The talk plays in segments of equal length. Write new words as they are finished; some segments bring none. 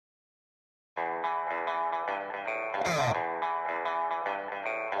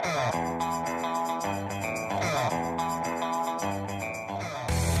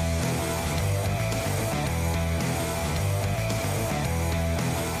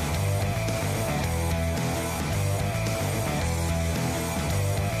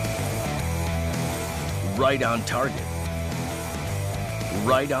Right on target.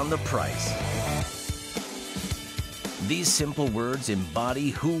 Right on the price. These simple words embody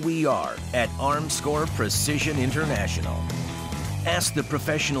who we are at Armscor Precision International. Ask the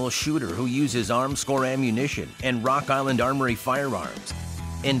professional shooter who uses Armscor ammunition and Rock Island Armory firearms,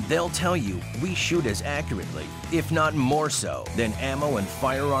 and they'll tell you we shoot as accurately, if not more so, than ammo and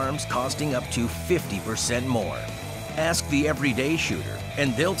firearms costing up to 50% more. Ask the everyday shooter,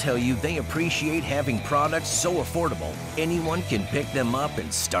 and they'll tell you they appreciate having products so affordable anyone can pick them up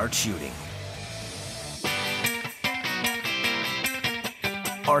and start shooting.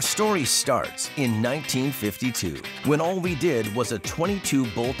 Our story starts in 1952, when all we did was a 22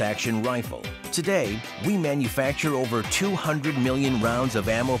 bolt-action rifle. Today, we manufacture over 200 million rounds of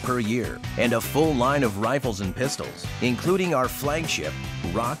ammo per year and a full line of rifles and pistols, including our flagship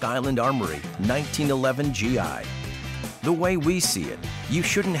Rock Island Armory 1911 GI. The way we see it, you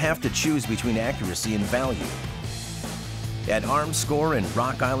shouldn't have to choose between accuracy and value. At Armscor and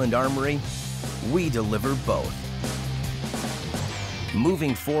Rock Island Armory, we deliver both.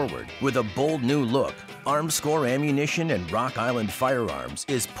 Moving forward with a bold new look, Armscor ammunition and Rock Island firearms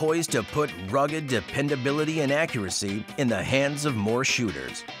is poised to put rugged dependability and accuracy in the hands of more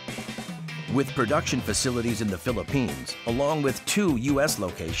shooters. With production facilities in the Philippines, along with 2 U.S.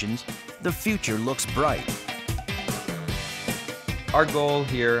 locations, the future looks bright. Our goal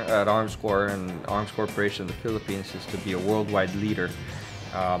here at Armscor and Arms Corporation in the Philippines is to be a worldwide leader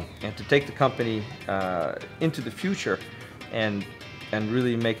and to take the company into the future and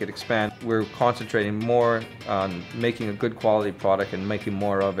really make it expand. We're concentrating more on making a good quality product and making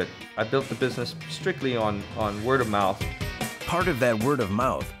more of it. I built the business strictly on word of mouth. Part of that word of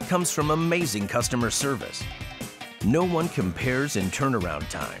mouth comes from amazing customer service. No one compares in turnaround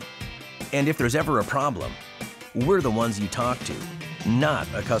time. And if there's ever a problem, we're the ones you talk to, not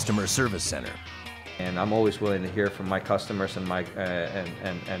a customer service center. And I'm always willing to hear from my customers and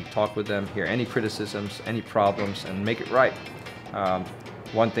and talk with them, hear any criticisms, any problems, and make it right.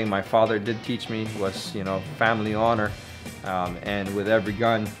 One thing my father did teach me was, family honor, and with every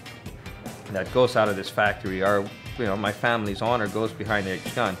gun that goes out of this factory, my family's honor goes behind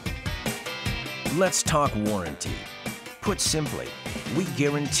each gun. Let's talk warranty. Put simply, we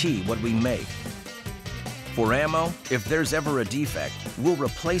guarantee what we make. For ammo, if there's ever a defect, we'll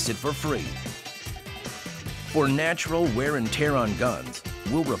replace it for free. For natural wear and tear on guns,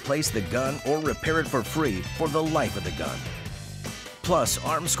 we'll replace the gun or repair it for free for the life of the gun. Plus,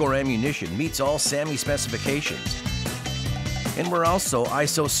 Armscor ammunition meets all SAMI specifications. And we're also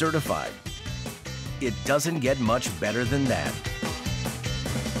ISO certified. It doesn't get much better than that.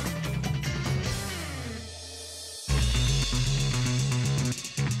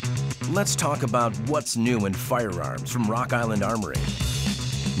 Let's talk about what's new in firearms from Rock Island Armory.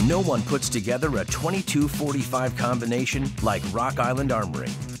 No one puts together a 22-45 combination like Rock Island Armory.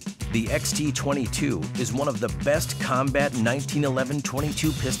 The XT22 is one of the best combat 1911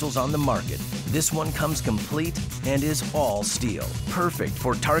 22 pistols on the market. This one comes complete and is all steel. Perfect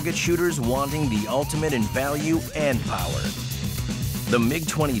for target shooters wanting the ultimate in value and power. The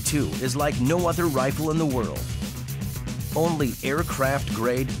MiG-22 is like no other rifle in the world. Only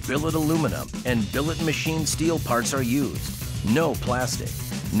aircraft-grade billet aluminum and billet machine steel parts are used. No plastic,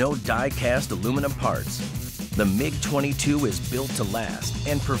 no die-cast aluminum parts. The MiG-22 is built to last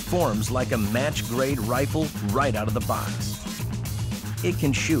and performs like a match-grade rifle right out of the box. It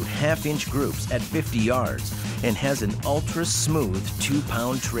can shoot half-inch groups at 50 yards and has an ultra-smooth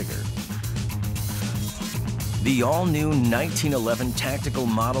 2-pound trigger. The all-new 1911 tactical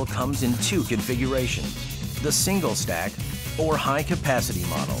model comes in 2 configurations. The single stack or high capacity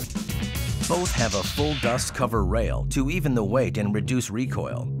model. Both have a full dust cover rail to even the weight and reduce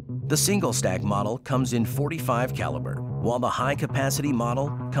recoil. The single stack model comes in .45 caliber, while the high capacity model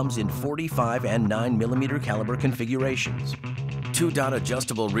comes in .45 and 9mm caliber configurations. 2-dot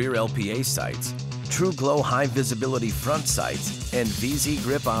adjustable rear LPA sights, True Glow high visibility front sights, and VZ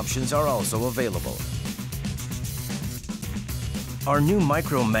grip options are also available. Our new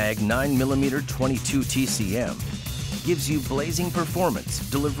Micro Mag 9mm 22 TCM gives you blazing performance,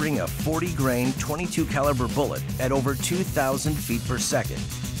 delivering a 40-grain 22 caliber bullet at over 2,000 feet per second.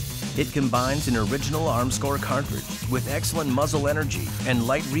 It combines an original Armscor cartridge with excellent muzzle energy and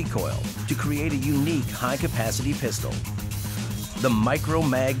light recoil to create a unique high-capacity pistol. The Micro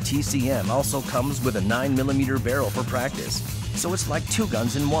Mag TCM also comes with a 9mm barrel for practice, so it's like 2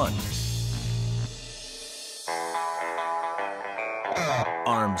 guns in one.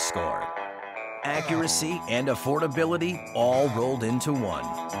 Armscor. Accuracy and affordability all rolled into one.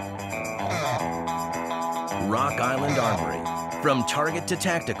 Rock Island Armory. From target to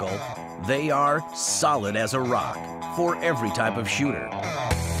tactical, they are solid as a rock for every type of shooter.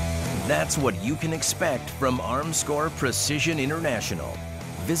 That's what you can expect from Armscor Precision International.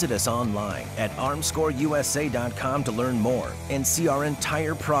 Visit us online at armscorusa.com to learn more and see our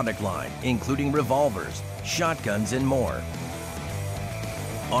entire product line, including revolvers, shotguns, and more.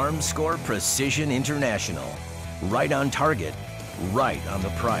 Armscor Precision International. Right on target, right on the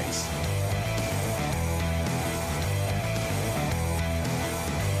price.